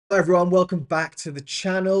Hi everyone, welcome back to the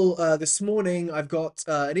channel. This morning I've got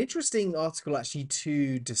an interesting article actually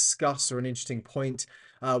to discuss, or an interesting point,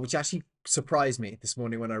 which actually surprised me this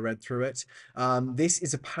morning when I read through it. This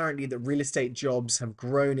is apparently that real estate jobs have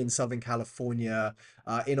grown in Southern California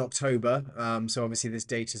in October. So obviously this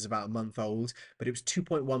data is about a month old, but it was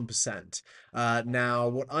 2.1%. Now,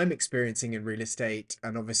 what I'm experiencing in real estate,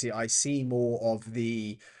 and obviously I see more of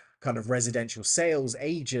the kind of residential sales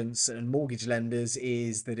agents and mortgage lenders,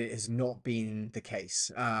 is that it has not been the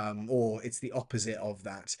case, or it's the opposite of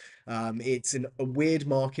that. It's a weird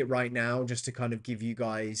market right now. Just to kind of give you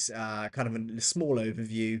guys kind of a small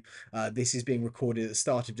overview, this is being recorded at the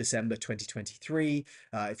start of December 2023,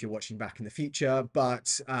 if you're watching back in the future.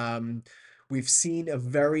 But we've seen a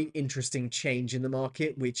very interesting change in the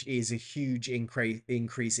market, which is a huge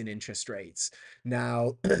increase in interest rates.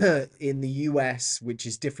 Now, in the US, which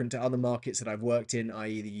is different to other markets that I've worked in,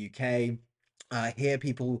 i.e. the UK, here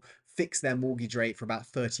people fix their mortgage rate for about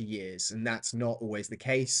 30 years, and that's not always the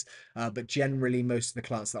case. But generally, most of the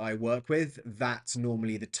clients that I work with, that's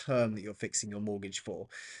normally the term that you're fixing your mortgage for.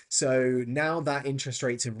 So now that interest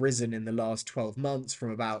rates have risen in the last 12 months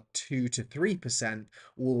from about 2 to 3%,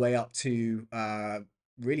 all the way up to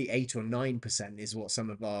really 8 or 9% is what some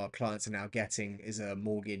of our clients are now getting, is a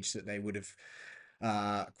mortgage that they would have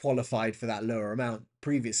qualified for that lower amount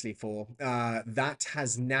previously for. That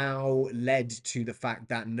has now led to the fact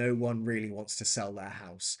that no one really wants to sell their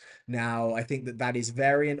house. Now, I think that that is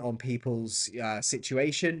variant on people's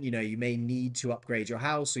situation. You know, you may need to upgrade your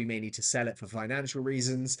house, or you may need to sell it for financial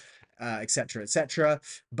reasons, etc., etc.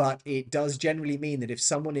 But it does generally mean that if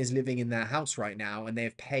someone is living in their house right now and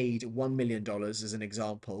they've paid $1 million, as an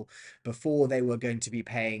example, before they were going to be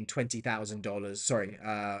paying $20,000, sorry,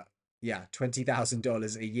 yeah,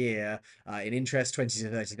 $20,000 a year in interest,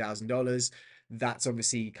 $20,000 to $30,000. That's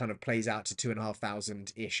obviously kind of plays out to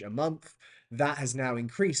 2,500 ish a month. That has now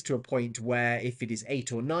increased to a point where if it is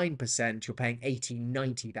 8 or 9%, you're paying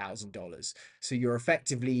 $90,000. So you're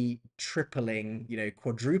effectively tripling,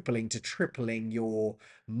 quadrupling to tripling your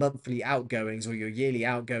monthly outgoings or your yearly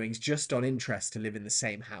outgoings just on interest to live in the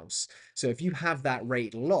same house. So if you have that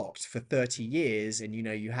rate locked for 30 years, and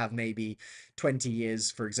you have maybe 20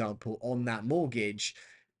 years, for example, on that mortgage,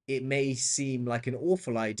 it may seem like an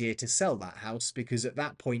awful idea to sell that house, because at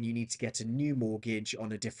that point you need to get a new mortgage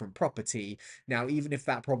on a different property. Now, even if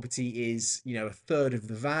that property is, a third of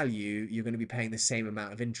the value, you're going to be paying the same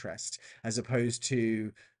amount of interest, as opposed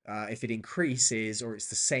to if it increases or it's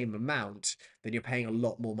the same amount, then you're paying a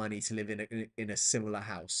lot more money to live in a similar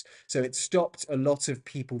house. So it stopped a lot of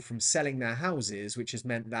people from selling their houses, which has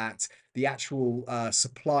meant that the actual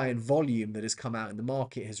supply and volume that has come out in the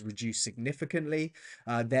market has reduced significantly.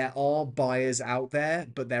 There are buyers out there,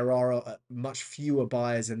 but there are much fewer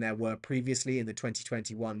buyers than there were previously in the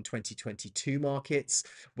 2021, 2022 markets,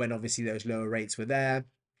 when obviously those lower rates were there.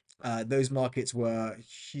 Those markets were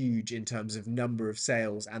huge in terms of number of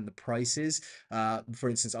sales and the prices. For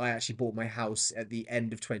instance, I actually bought my house at the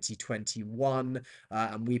end of 2021,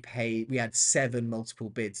 and we had 7 multiple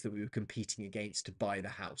bids that we were competing against to buy the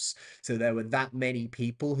house. So there were that many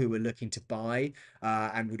people who were looking to buy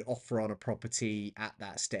and would offer on a property at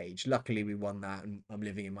that stage. Luckily, we won that, and I'm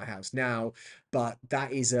living in my house now. But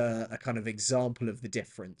that is a kind of example of the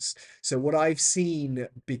difference. So what I've seen,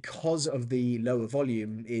 because of the lower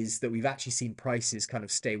volume, is that we've actually seen prices kind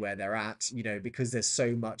of stay where they're at, because there's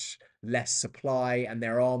so much less supply and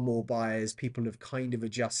there are more buyers. People have kind of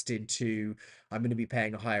adjusted to, I'm going to be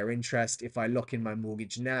paying a higher interest. If I lock in my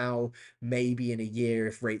mortgage now, maybe in a year,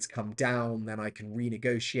 if rates come down, then I can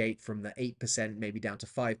renegotiate from the 8% maybe down to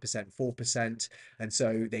 5%, 4%. And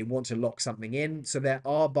so they want to lock something in. So there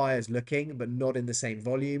are buyers looking, but not in the same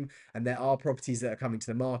volume. And there are properties that are coming to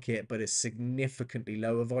the market, but a significantly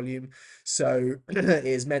lower volume. So it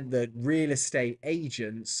has meant that real estate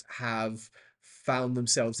agents have found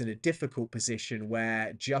themselves in a difficult position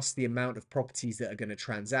where just the amount of properties that are going to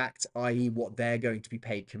transact, i.e. what they're going to be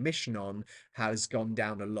paid commission on, has gone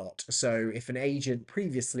down a lot. So if an agent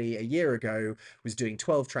previously, a year ago, was doing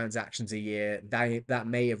 12 transactions a year, that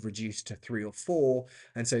may have reduced to 3 or 4,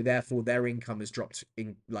 and so therefore their income has dropped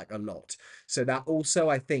in like a lot. So that also,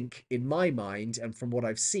 I think, in my mind, and from what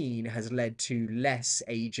I've seen, has led to less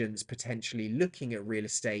agents potentially looking at real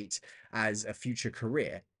estate as a future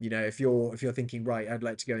career. If you're thinking, right, I'd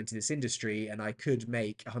like to go into this industry and I could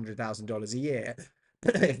make $100,000 a year.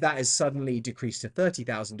 If that is suddenly decreased to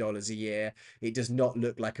 $30,000 a year, it does not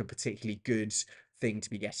look like a particularly good thing to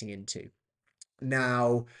be getting into.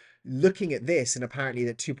 Now, looking at this, and apparently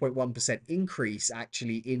the 2.1% increase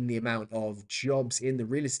actually in the amount of jobs in the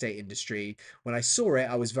real estate industry, when I saw it,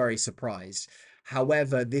 I was very surprised.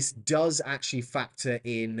 However, this does actually factor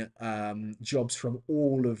in jobs from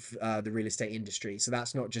all of the real estate industry. So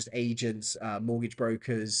that's not just agents, mortgage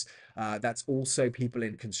brokers, that's also people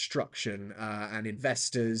in construction and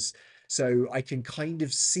investors. So I can kind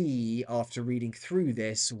of see after reading through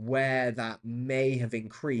this where that may have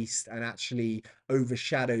increased and actually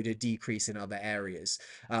overshadowed a decrease in other areas.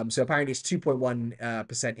 So apparently it's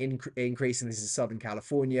 2.1% increase, and this is Southern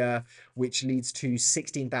California, which leads to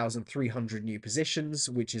 16,300 new positions,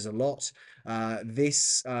 which is a lot.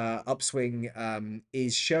 This upswing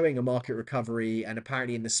is showing a market recovery, and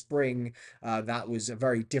apparently in the spring, that was a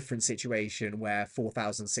very different situation where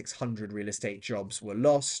 4,600 real estate jobs were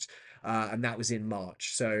lost. And that was in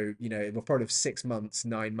March. So, we're probably 6 months,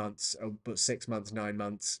 9 months, but 6 months, 9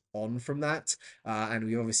 months on from that. And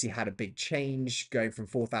we obviously had a big change going from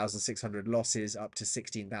 4,600 losses up to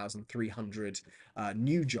 16,300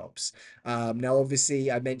 new jobs. Now, obviously,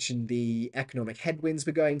 I mentioned the economic headwinds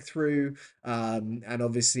we're going through, and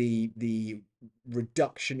obviously the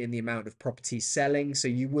reduction in the amount of properties selling. So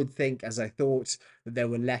you would think, as I thought, that there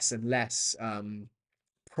were less and less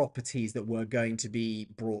properties that were going to be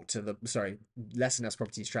brought to the sorry less and less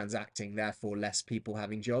properties transacting, therefore less people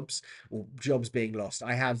having jobs or jobs being lost.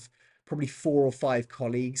 I have probably 4 or 5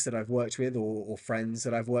 colleagues that I've worked with, or friends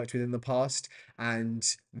that I've worked with in the past, and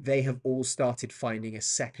they have all started finding a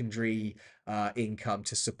secondary income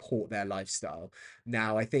to support their lifestyle.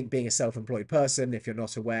 Now, I think being a self-employed person, if you're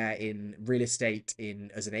not aware, in real estate,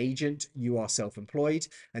 in as an agent, you are self-employed,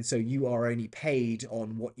 and so you are only paid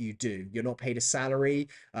on what you do. You're not paid a salary.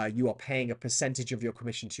 You are paying a percentage of your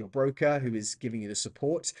commission to your broker, who is giving you the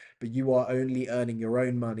support, but you are only earning your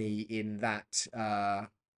own money in that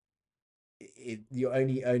you're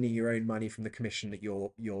only earning your own money from the commission that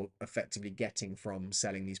you're effectively getting from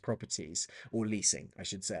selling these properties, or leasing, I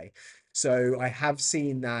should say. So I have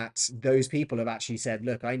seen that those people have actually said,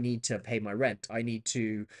 look, I need to pay my rent, I need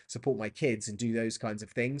to support my kids and do those kinds of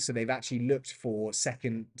things. So they've actually looked for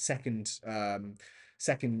second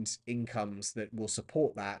incomes that will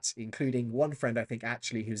support that, including one friend, I think,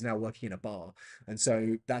 actually, who's now working in a bar. And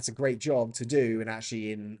so that's a great job to do. And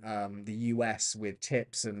actually in the US, with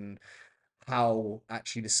tips and how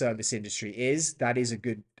actually the service industry is, that is a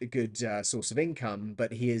good source of income.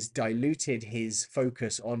 But he has diluted his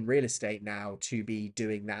focus on real estate now to be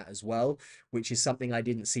doing that as well, which is something I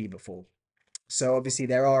didn't see before. So obviously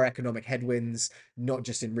there are economic headwinds, not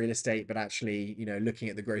just in real estate, but actually, looking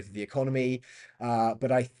at the growth of the economy.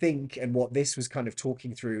 But I think, and what this was kind of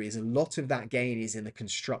talking through, is a lot of that gain is in the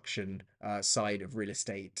construction side of real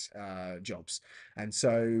estate jobs. And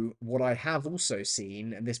so what I have also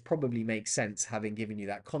seen, and this probably makes sense having given you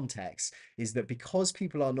that context, is that because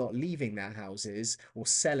people are not leaving their houses or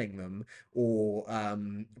selling them, or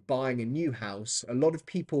buying a new house, a lot of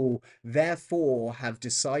people therefore have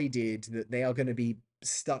decided that they are going to be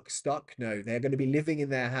stuck. No, they're going to be living in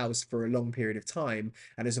their house for a long period of time.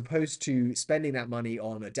 And as opposed to spending that money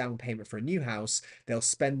on a down payment for a new house, they'll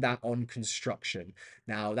spend that on construction.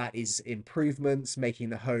 Now, that is improvements, making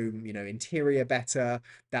the home, interior better.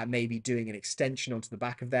 That may be doing an extension onto the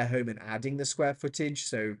back of their home and adding the square footage.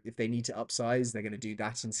 So if they need to upsize, they're going to do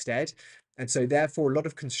that instead. And so, therefore, a lot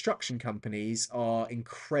of construction companies are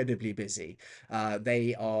incredibly busy.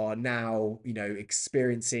 They are now,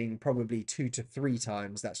 experiencing probably 2 to 3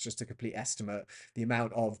 times, that's just a complete estimate, the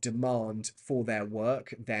amount of demand for their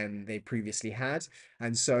work than they previously had.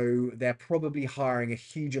 And so they're probably hiring a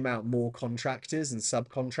huge amount more contractors and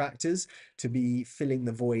subcontractors to be filling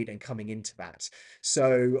the void and coming into that.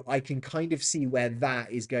 So I can kind of see where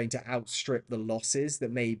that is going to outstrip the losses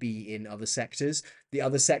that may be in other sectors. The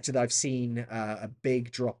other sector that I've seen a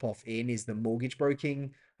big drop off in is the mortgage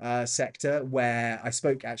broking sector, where I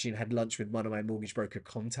spoke actually and had lunch with one of my mortgage broker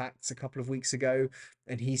contacts a couple of weeks ago,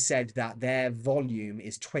 and he said that their volume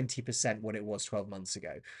is 20% what it was 12 months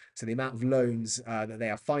ago. So the amount of loans that they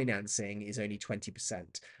are financing is only 20.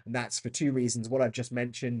 And that's for 2 reasons. What I've just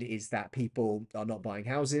mentioned is that people are not buying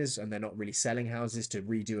houses and they're not really selling houses to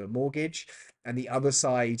redo a mortgage. And the other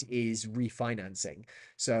side is refinancing.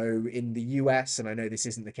 So in the US, and I know this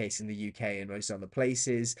isn't the case in the UK and most other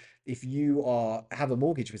places, if you have a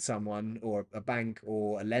mortgage with someone or a bank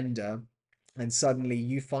or a lender, and suddenly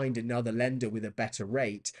you find another lender with a better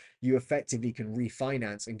rate, you effectively can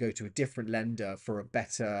refinance and go to a different lender for a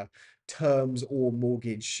better terms or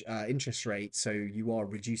mortgage interest rate. So you are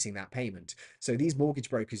reducing that payment. So these mortgage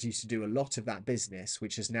brokers used to do a lot of that business,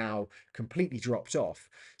 which has now completely dropped off.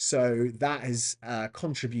 So that has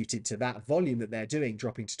contributed to that volume that they're doing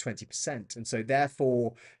dropping to 20%. And so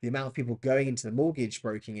therefore, the amount of people going into the mortgage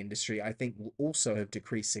broking industry, I think, will also have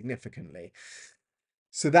decreased significantly.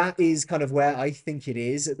 So that is kind of where I think it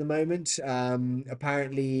is at the moment.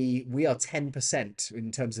 Apparently, we are 10%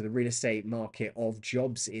 in terms of the real estate market of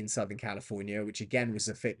jobs in Southern California, which again was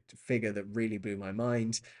a figure that really blew my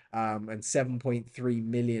mind. And 7.3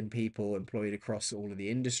 million people employed across all of the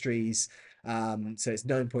industries. So it's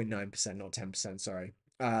 9.9%, not 10%, sorry.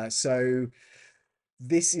 So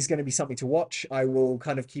this is going to be something to watch. I will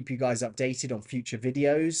kind of keep you guys updated on future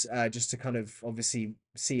videos, just to kind of obviously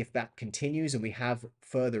see if that continues and we have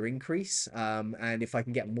further increase, and if I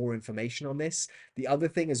can get more information on this. The other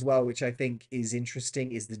thing as well, which I think is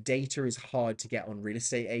interesting, is the data is hard to get on real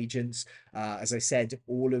estate agents. As I said,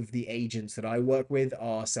 all of the agents that I work with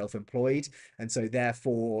are self-employed, and so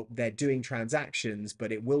therefore they're doing transactions,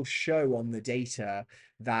 but it will show on the data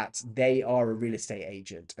that they are a real estate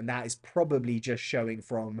agent. And that is probably just showing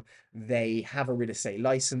from they have a real estate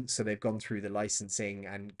license. So they've gone through the licensing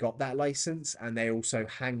and got that license. And they also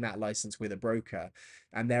hang that license with a broker.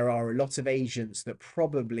 And there are a lot of agents that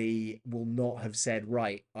probably will not have said,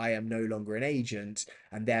 right, I am no longer an agent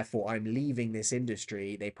and therefore I'm leaving this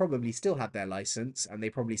industry. They probably still have their license and they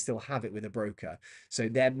probably still have it with a broker. So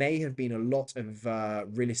there may have been a lot of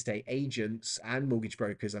real estate agents and mortgage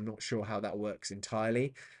brokers. I'm not sure how that works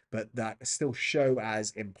entirely, but that still show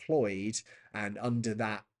as employed and under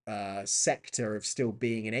that sector of still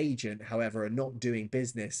being an agent, however, are not doing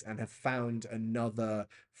business and have found another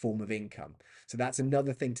form of income. So that's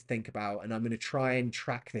another thing to think about. And I'm going to try and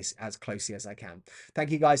track this as closely as I can. Thank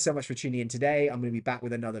you guys so much for tuning in today. I'm going to be back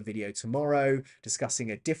with another video tomorrow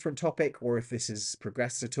discussing a different topic, or if this has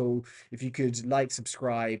progressed at all. If you could like,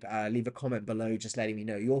 subscribe, leave a comment below, just letting me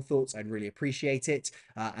know your thoughts, I'd really appreciate it.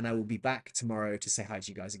 And I will be back tomorrow to say hi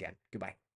to you guys again. Goodbye.